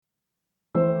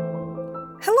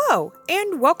Hello,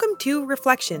 and welcome to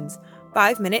Reflections,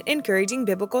 5-minute encouraging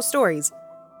biblical stories.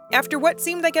 After what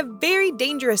seemed like a very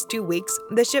dangerous 2 weeks,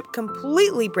 the ship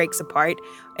completely breaks apart,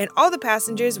 and all the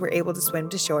passengers were able to swim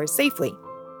to shore safely.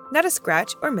 Not a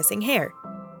scratch or missing hair.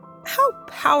 How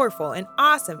powerful and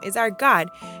awesome is our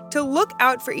God to look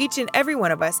out for each and every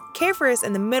one of us, care for us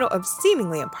in the middle of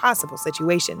seemingly impossible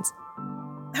situations.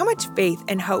 How much faith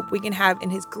and hope we can have in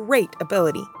His great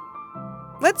ability.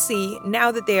 Let's see,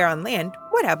 now that they are on land,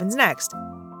 what happens next.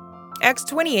 Acts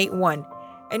 28:1.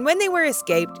 And when they were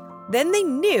escaped, then they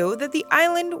knew that the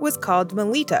island was called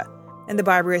Melita, and the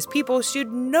barbarous people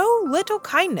shewed no little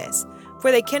kindness,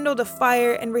 for they kindled a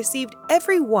fire and received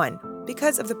every one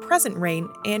because of the present rain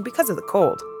and because of the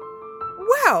cold.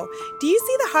 Wow! Do you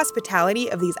see the hospitality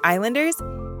of these islanders?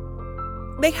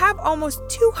 They have almost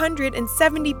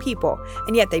 270 people,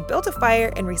 and yet they built a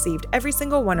fire and received every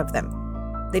single one of them.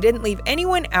 They didn't leave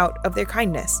anyone out of their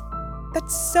kindness.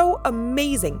 That's so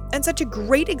amazing and such a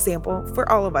great example for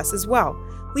all of us as well.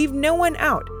 Leave no one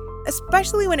out,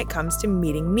 especially when it comes to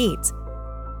meeting needs.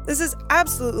 This is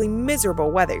absolutely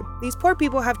miserable weather. These poor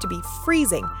people have to be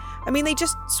freezing. I mean, they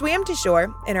just swam to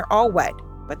shore and are all wet.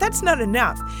 But that's not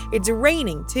enough. It's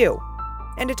raining too.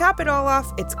 And to top it all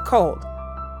off, it's cold.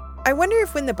 I wonder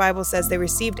if when the Bible says they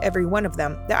received every one of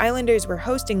them, the islanders were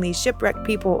hosting these shipwrecked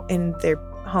people in their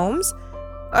homes,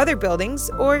 other buildings,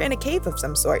 or in a cave of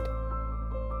some sort.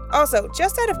 Also,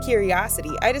 just out of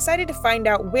curiosity, I decided to find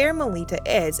out where Melita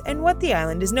is and what the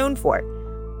island is known for.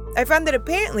 I found that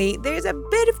apparently there's a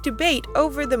bit of debate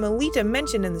over the Melita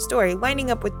mentioned in the story lining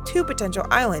up with 2 potential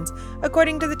islands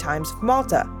according to the Times of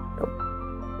Malta.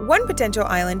 One potential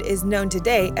island is known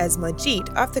today as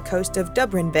Mlajit off the coast of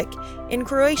Dubrovnik in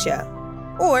Croatia,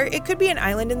 or it could be an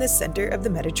island in the center of the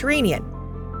Mediterranean.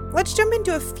 Let's jump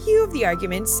into a few of the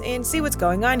arguments and see what's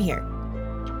going on here.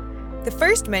 The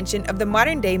first mention of the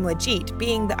modern-day Mlajit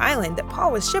being the island that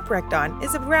Paul was shipwrecked on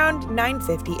is around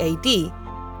 950 AD,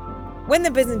 when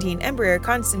the Byzantine Emperor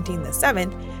Constantine VII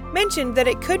mentioned that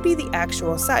it could be the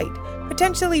actual site,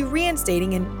 potentially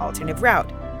reinstating an alternate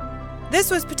route. This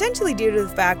was potentially due to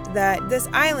the fact that this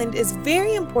island is a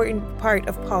very important part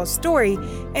of Paul's story,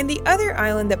 and the other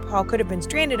island that Paul could have been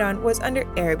stranded on was under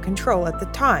Arab control at the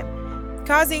time,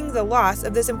 causing the loss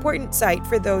of this important site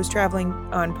for those traveling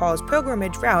on Paul's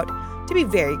pilgrimage route to be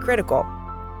very critical.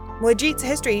 Mlajit's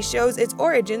history shows its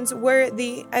origins were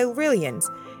the Illyrians,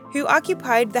 who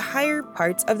occupied the higher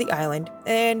parts of the island,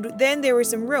 and then there were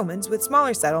some Romans with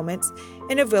smaller settlements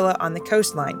in a villa on the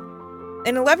coastline.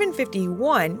 In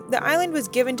 1151, the island was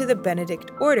given to the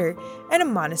Benedict order and a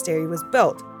monastery was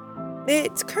built.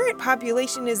 Its current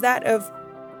population is that of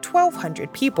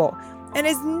 1,200 people, and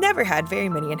has never had very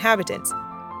many inhabitants.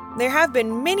 There have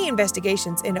been many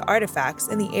investigations into artifacts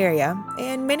in the area,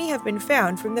 and many have been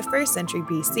found from the 1st century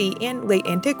BC and late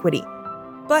antiquity.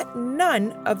 But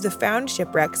none of the found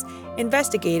shipwrecks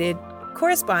investigated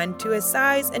correspond to a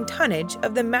size and tonnage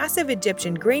of the massive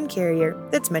Egyptian grain carrier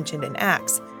that's mentioned in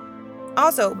Acts.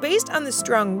 Also, based on the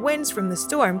strong winds from the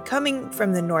storm coming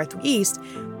from the northeast,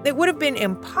 it would have been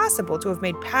impossible to have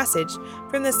made passage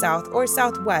from the south or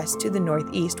southwest to the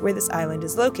northeast where this island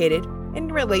is located in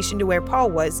relation to where Paul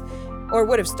was or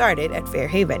would have started at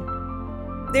Fairhaven.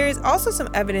 There is also some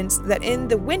evidence that in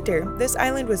the winter, this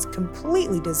island was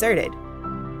completely deserted.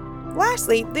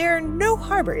 Lastly, there are no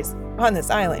harbors on this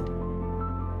island.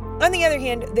 On the other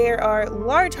hand, there are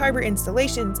large harbor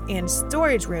installations and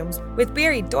storage rooms with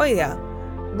buried dolia,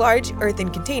 large earthen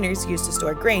containers used to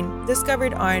store grain,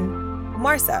 discovered on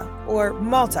Marsa or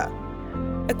Malta.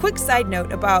 A quick side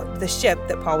note about the ship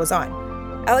that Paul was on.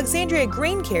 Alexandria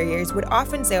grain carriers would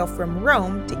often sail from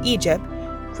Rome to Egypt,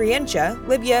 Creencia,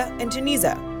 Libya, and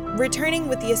Tunisia, returning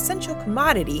with the essential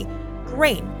commodity,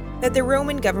 grain, that the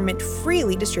Roman government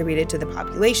freely distributed to the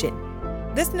population.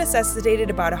 This necessitated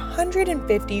about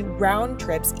 150 round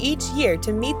trips each year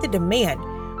to meet the demand,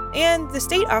 and the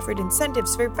state offered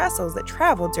incentives for vessels that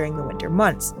traveled during the winter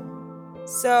months.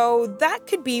 So that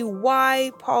could be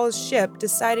why Paul's ship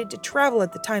decided to travel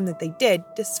at the time that they did,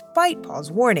 despite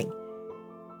Paul's warning.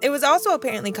 It was also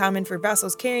apparently common for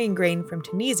vessels carrying grain from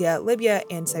Tunisia, Libya,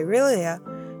 and Cyrene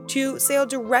to sail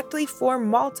directly for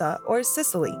Malta or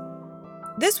Sicily.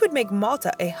 This would make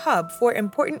Malta a hub for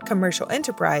important commercial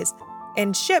enterprise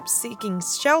and ships seeking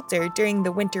shelter during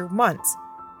the winter months.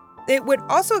 It would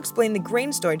also explain the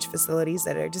grain storage facilities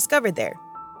that are discovered there.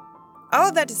 All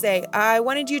of that to say, I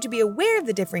wanted you to be aware of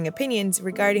the differing opinions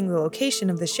regarding the location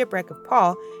of the shipwreck of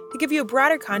Paul to give you a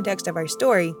broader context of our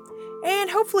story, and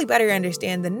hopefully better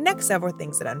understand the next several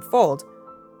things that unfold.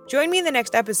 Join me in the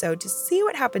next episode to see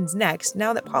what happens next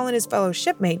now that Paul and his fellow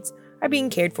shipmates are being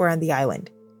cared for on the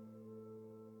island.